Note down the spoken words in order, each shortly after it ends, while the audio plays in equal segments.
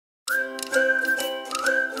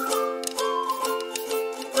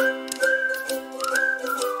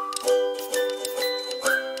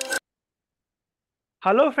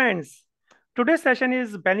Hello, friends. Today's session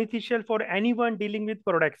is beneficial for anyone dealing with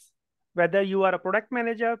products, whether you are a product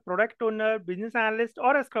manager, product owner, business analyst,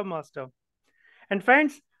 or a scrum master. And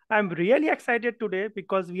friends, I'm really excited today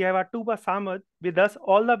because we have a Tooba Samad with us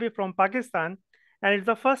all the way from Pakistan. And it's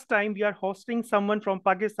the first time we are hosting someone from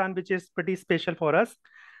Pakistan, which is pretty special for us.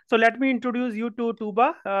 So let me introduce you to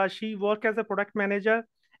Tooba. She works as a product manager,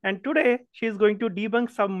 and today she is going to debunk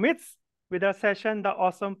some myths with our session, The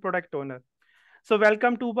Awesome Product Owner. So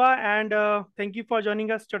welcome, Tuba, and thank you for joining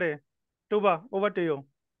us today. Tuba, over to you.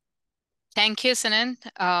 Thank you, Sanan,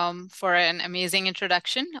 for an amazing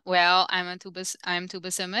introduction. Well, I'm Tuba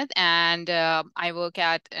Samad, and I work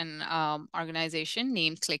at an organization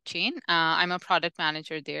named ClickChain. I'm a product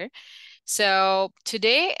manager there. So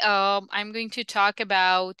today, I'm going to talk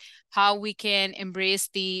about how we can embrace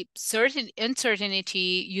the certain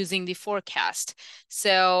uncertainty using the forecast.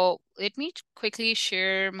 So let me quickly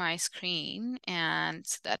share my screen, and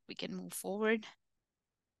so that we can move forward.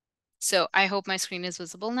 So I hope my screen is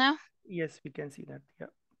visible now. Yes, we can see that. Yeah,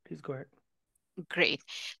 please go ahead. Great.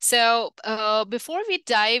 So before we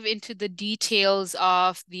dive into the details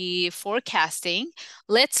of the forecasting,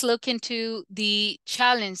 let's look into the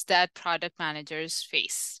challenge that product managers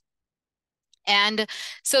face. And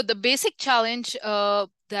so the basic challenge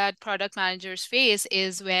that product managers face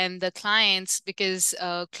is when the clients, because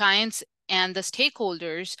clients and the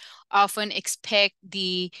stakeholders often expect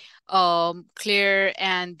the clear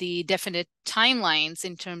and the definite timelines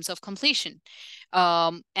in terms of completion.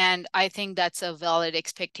 And I think that's a valid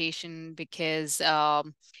expectation because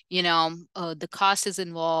the cost is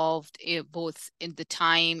involved both in the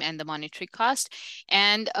time and the monetary cost.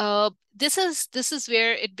 And this is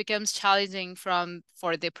where it becomes challenging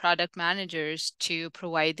for the product managers to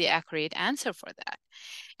provide the accurate answer for that.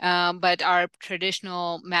 But our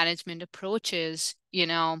traditional management approaches,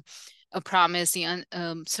 promise the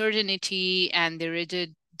certainty and the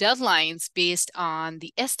rigid deadlines based on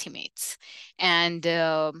the estimates. And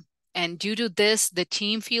and due to this, the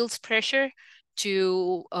team feels pressure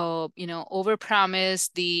to overpromise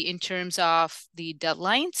the in terms of the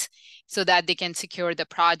deadlines so that they can secure the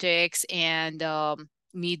projects and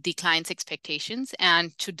meet the client's expectations.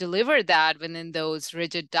 And to deliver that within those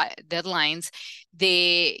rigid deadlines,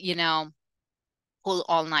 they, pull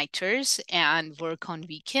all-nighters and work on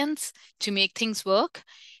weekends to make things work.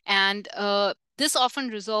 And this often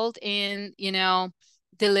result in,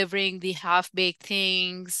 delivering the half-baked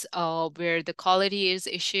things where the quality is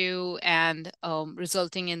issue and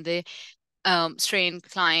resulting in the strained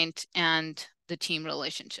client and the team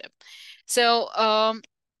relationship. So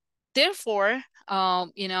therefore,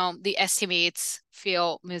 the estimates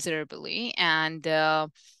fail miserably. And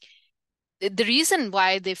the reason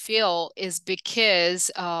why they fail is because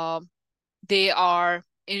they are,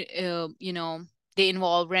 they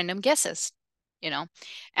involve random guesses,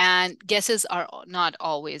 and guesses are not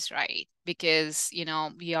always right because,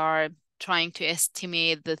 we are trying to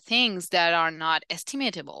estimate the things that are not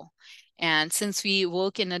estimatable. And since we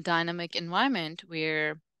work in a dynamic environment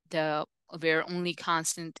where only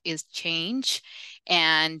constant is change,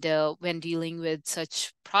 and when dealing with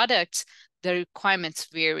such products, the requirements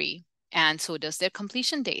vary, and so does their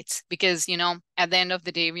completion dates, because at the end of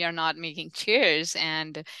the day we are not making chairs,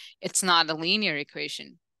 and it's not a linear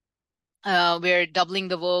equation where doubling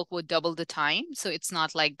the work would double the time. So it's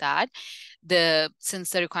not like that. Since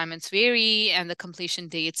the requirements vary and the completion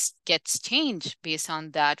dates gets changed based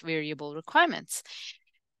on that variable requirements.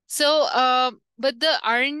 So but the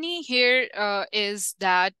irony here is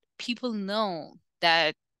that people know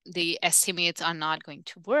that the estimates are not going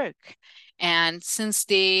to work, and since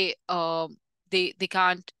they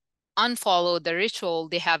can't unfollow the ritual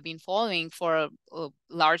they have been following for a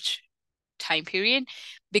large time period,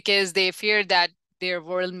 because they fear that their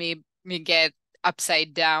world may get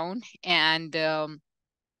upside down. And uh,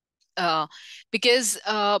 because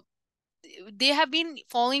they have been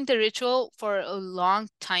following the ritual for a long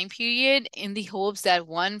time period in the hopes that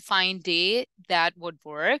one fine day that would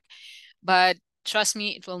work. But trust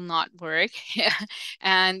me, it will not work.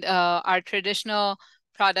 And our traditional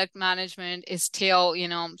product management is still,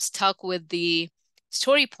 stuck with the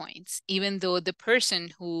story points, even though the person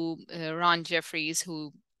who, Ron Jeffries,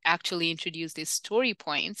 who actually introduced these story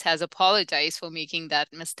points, has apologized for making that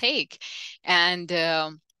mistake. And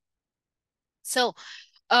so,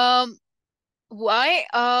 um, why?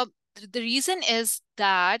 The reason is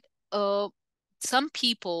that some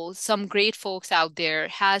people, some great folks out there,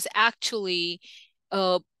 has actually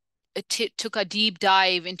uh, took a deep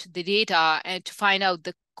dive into the data and to find out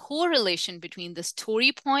the correlation between the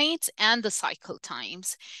story points and the cycle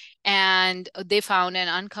times. And they found an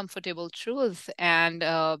uncomfortable truth, and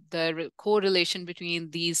the correlation between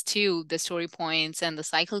these two, the story points and the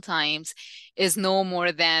cycle times, is no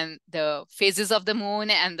more than the phases of the moon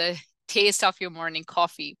and the taste of your morning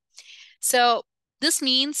coffee. So this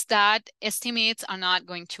means that estimates are not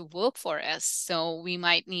going to work for us. So we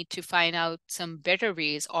might need to find out some better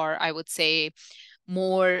ways, or I would say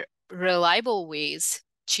more reliable ways,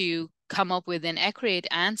 to come up with an accurate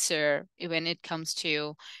answer when it comes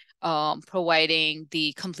to providing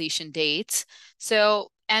the completion dates.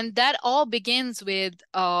 So, and that all begins with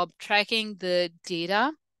tracking the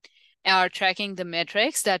data or tracking the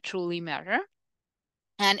metrics that truly matter.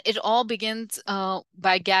 And it all begins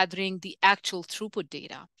by gathering the actual throughput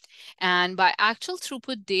data. And by actual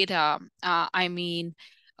throughput data, I mean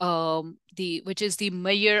which is the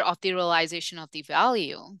measure of the realization of the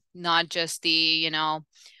value, not just the,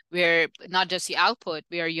 not just the output,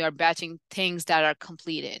 where you're batching things that are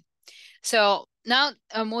completed. So now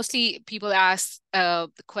mostly people ask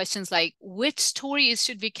questions like, which stories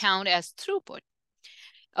should we count as throughput?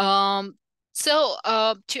 To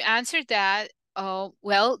answer that,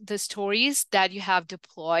 well, the stories that you have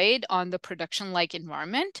deployed on the production-like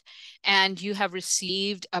environment and you have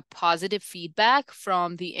received a positive feedback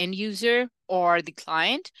from the end user or the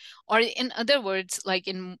client, or in other words, let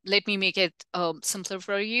me make it simpler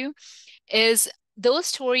for you, is those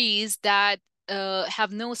stories that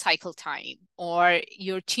have no cycle time, or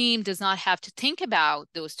your team does not have to think about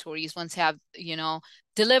those stories once you have,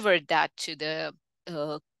 delivered that to the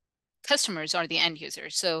customers or the end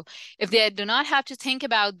users. So if they do not have to think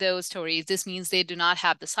about those stories, this means they do not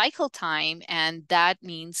have the cycle time, and that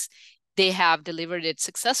means they have delivered it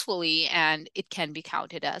successfully and it can be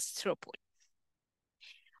counted as throughput.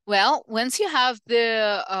 Well, once you have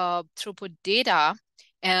the throughput data,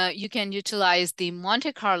 you can utilize the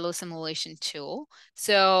Monte Carlo simulation tool.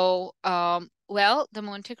 So, well, the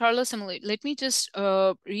Monte Carlo simulation, let me just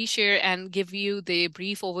reshare and give you the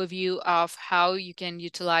brief overview of how you can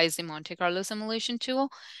utilize the Monte Carlo simulation tool.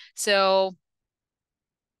 So,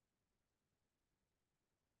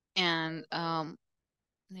 and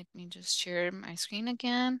let me just share my screen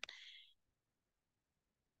again.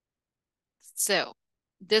 So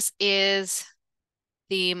this is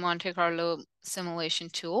the Monte Carlo simulation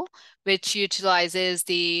tool, which utilizes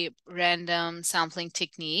the random sampling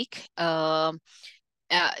technique,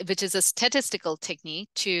 which is a statistical technique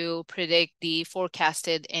to predict the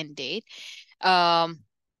forecasted end date. Well,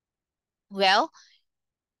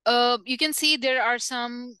 you can see there are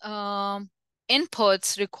some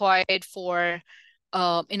inputs required for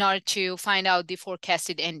in order to find out the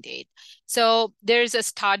forecasted end date. So there's a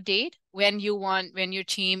start date when your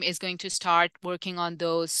team is going to start working on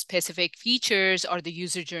those specific features or the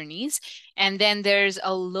user journeys. And then there's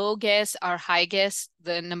a low guess or high guess,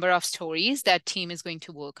 the number of stories that team is going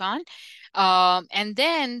to work on. And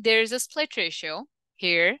then there's a split ratio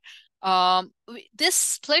here. This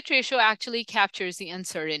split ratio actually captures the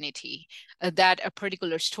uncertainty that a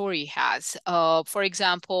particular story has. For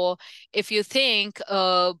example, if you think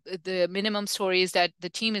the minimum stories that the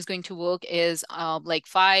team is going to work is like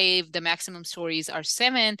 5, the maximum stories are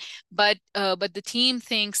 7, but the team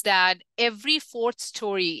thinks that every 4th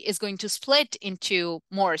story is going to split into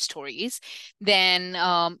more stories, then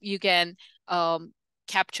you can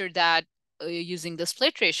capture that using the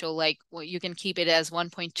split ratio, you can keep it as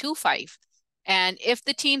 1.25. And if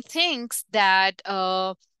the team thinks that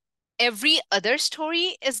every other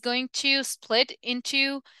story is going to split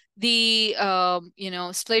into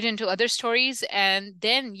split into other stories, and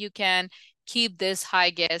then you can keep this high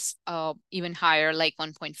guess even higher, like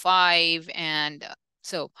 1.5. And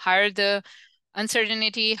so higher the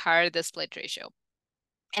uncertainty, higher the split ratio.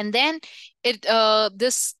 And then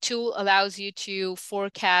this tool allows you to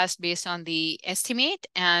forecast based on the estimate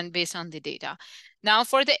and based on the data. Now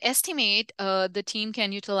for the estimate, the team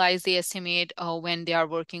can utilize the estimate when they are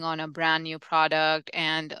working on a brand new product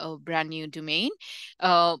and a brand new domain,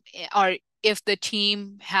 or if the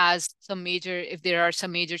team has if there are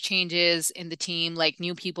some major changes in the team, like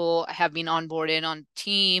new people have been onboarded on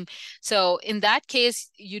team. So in that case,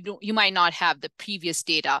 you might not have the previous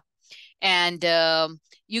data. And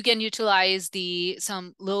you can utilize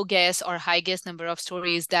some low guess or high guess number of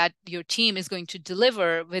stories that your team is going to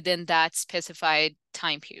deliver within that specified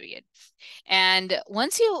time period. And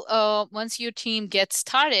once your team gets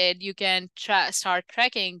started, you can start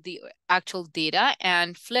tracking the actual data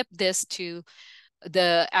and flip this to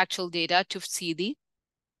the actual data to see the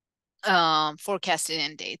forecasted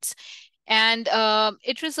end dates. And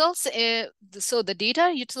it results, so the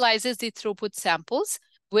data utilizes the throughput samples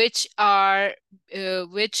which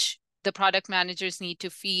the product managers need to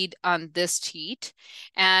feed on this sheet.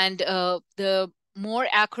 And the more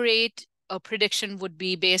accurate prediction would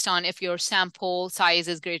be based on if your sample size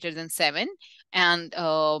is greater than 7. And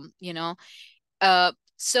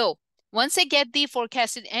so once I get the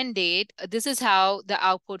forecasted end date, this is how the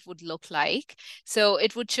output would look like. So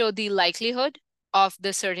it would show the likelihood of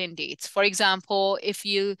the certain dates. For example, if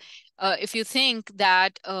you think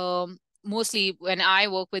that mostly when I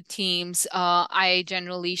work with teams, I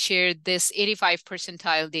generally share this 85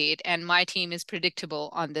 percentile date, and my team is predictable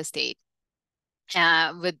on this date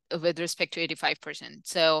with respect to 85%.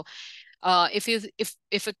 So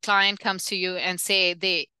if a client comes to you and say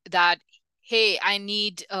that, hey, I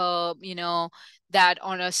need that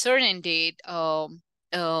on a certain date,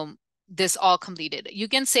 this all completed, you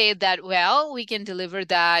can say that, well, we can deliver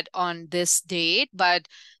that on this date, but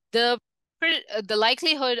the the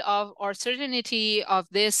likelihood of or certainty of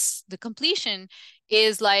the completion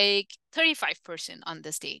is like 35% on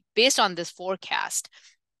this date based on this forecast.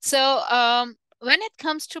 So when it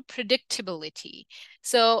comes to predictability,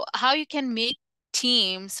 so how you can make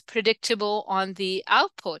teams predictable on the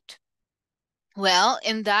output? Well,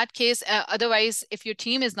 in that case, otherwise, if your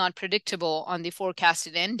team is not predictable on the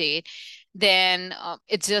forecasted end date, then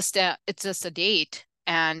it's just a date,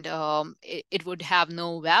 and it would have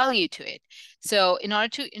no value to it. So in order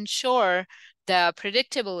to ensure the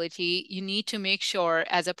predictability, you need to make sure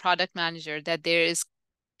as a product manager that there is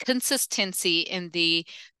consistency in the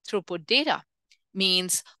throughput data.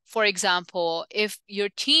 Means, for example, if your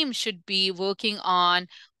team should be working on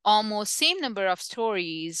almost same number of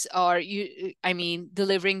stories, or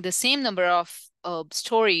delivering the same number of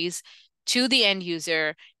stories to the end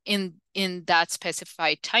user in that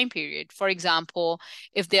specified time period. For example,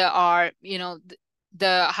 if there are,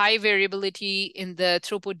 the high variability in the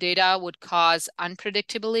throughput data would cause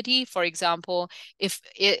unpredictability. For example, if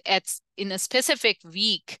it's in a specific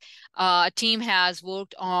week, a team has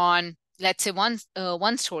worked on, let's say, one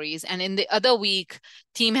stories, and in the other week,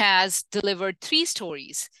 team has delivered 3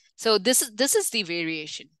 stories. So this is the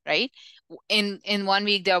variation, right? In 1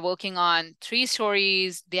 week, they're working on 3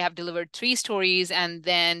 stories, they have delivered 3 stories, and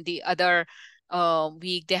then the other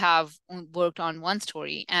week they have worked on 1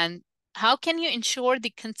 story. And how can you ensure the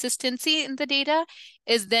consistency in the data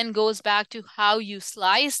is then goes back to how you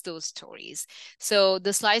slice those stories. So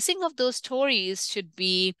the slicing of those stories should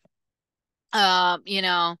be,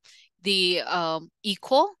 the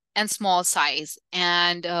equal and small size.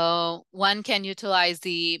 And one can utilize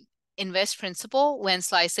the invest principle when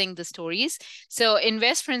slicing the stories. So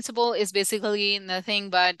invest principle is basically nothing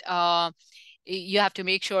but you have to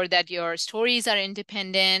make sure that your stories are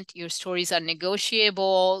independent, your stories are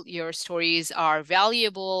negotiable, your stories are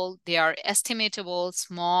valuable, they are estimatable,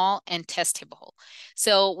 small, and testable.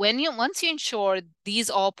 So once you ensure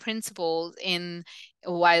these all principles in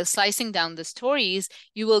while slicing down the stories,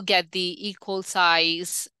 you will get the equal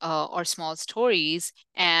size or small stories.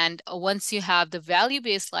 And once you have the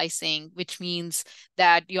value-based slicing, which means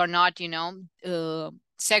that you're not,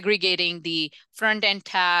 segregating the front-end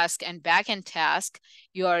task and back-end task,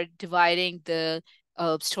 you are dividing the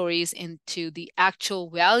stories into the actual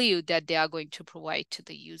value that they are going to provide to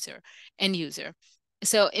the end user.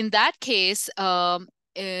 So in that case,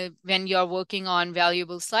 when you're working on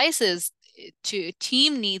valuable slices,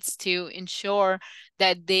 team needs to ensure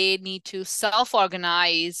that they need to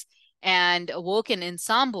self-organize and work in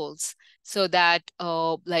ensembles, so that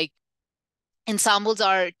ensembles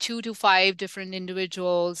are 2 to 5 different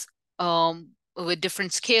individuals with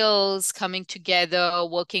different skills coming together,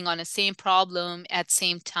 working on the same problem at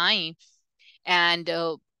same time, and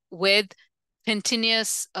with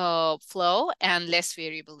continuous flow and less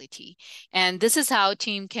variability. And this is how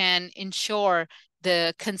team can ensure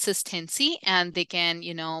the consistency, and they can,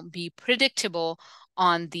 be predictable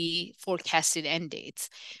on the forecasted end dates.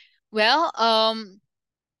 Well,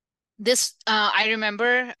 I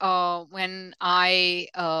remember when I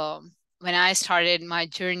started my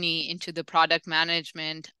journey into the product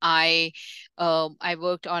management, I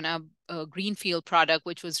worked on a greenfield product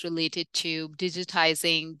which was related to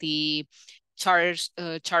digitizing the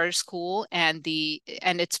charter school and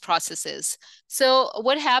its processes. So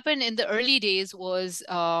what happened in the early days was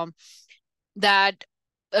that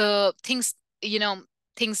things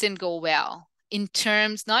things didn't go well,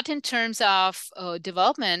 not in terms of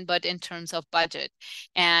development, but in terms of budget.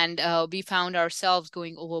 And we found ourselves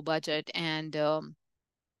going over budget. And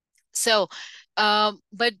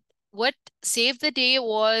but what saved the day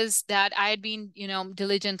was that I had been,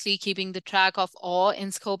 diligently keeping the track of all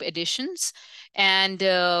in-scope additions, and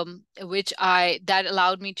that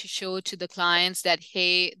allowed me to show to the clients that,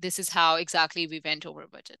 hey, this is how exactly we went over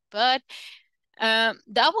budget. But that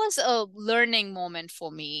was a learning moment for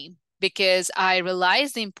me because I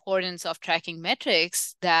realized the importance of tracking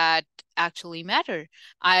metrics that actually matter.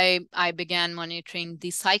 I began monitoring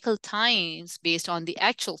the cycle times based on the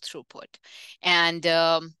actual throughput, and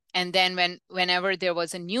then whenever there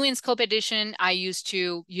was a new in-scope addition, I used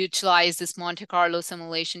to utilize this Monte Carlo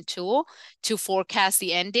simulation tool to forecast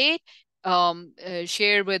the end date,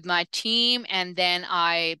 shared with my team, and then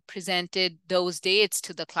I presented those dates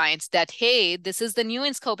to the clients that, hey, this is the new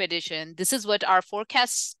in-scope edition. This is what our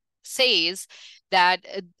forecast says that,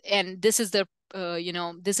 and this is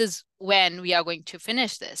this is when we are going to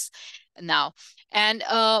finish this now. And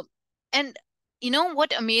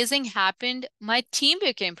what amazing happened? My team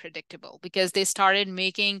became predictable because they started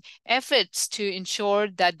making efforts to ensure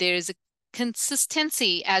that there is a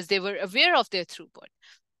consistency as they were aware of their throughput.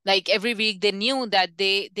 Like every week they knew that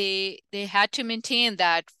they had to maintain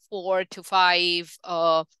that 4 to 5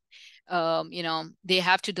 they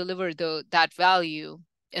have to deliver that value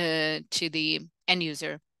to the end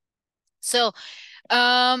user. So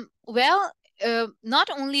not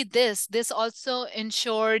only this also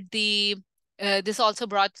ensured this also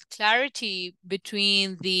brought clarity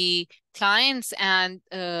between the clients and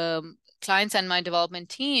my development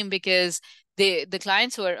team, because the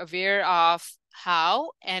clients were aware of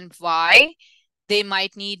how and why they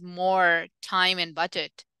might need more time and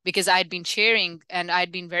budget, because I'd been sharing and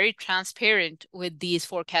I'd been very transparent with these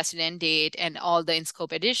forecasted end date and all the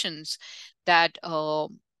in-scope additions that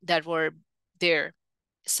were there.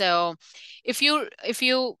 So if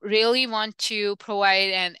you really want to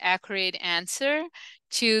provide an accurate answer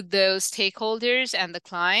to those stakeholders and the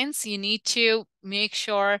clients, you need to make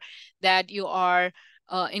sure that you are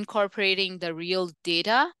incorporating the real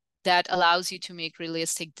data that allows you to make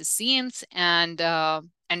realistic decisions. And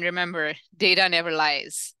remember, data never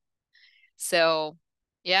lies. So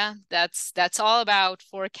yeah, that's all about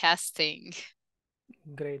forecasting.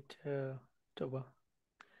 Great, Tooba.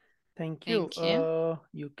 Thank you. Thank you.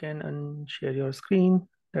 You can unshare your screen.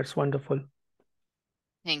 That's wonderful.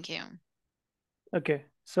 Thank you. Okay,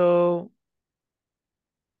 so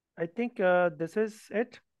I think this is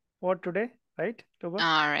it for today, right, Tooba?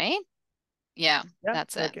 All right. Yeah, Yeah.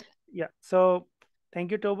 that's it. Okay. Yeah. So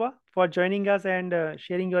thank you, Tooba, for joining us and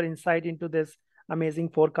sharing your insight into this amazing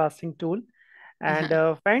forecasting tool.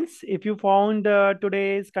 And friends, if you found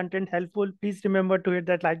today's content helpful, please remember to hit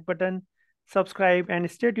that like button, subscribe, and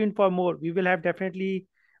stay tuned for more. We will have definitely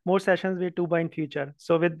more sessions with Tuba in future.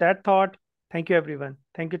 So with that thought, thank you everyone.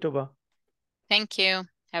 Thank you, Tuba. Thank you.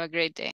 Have a great day.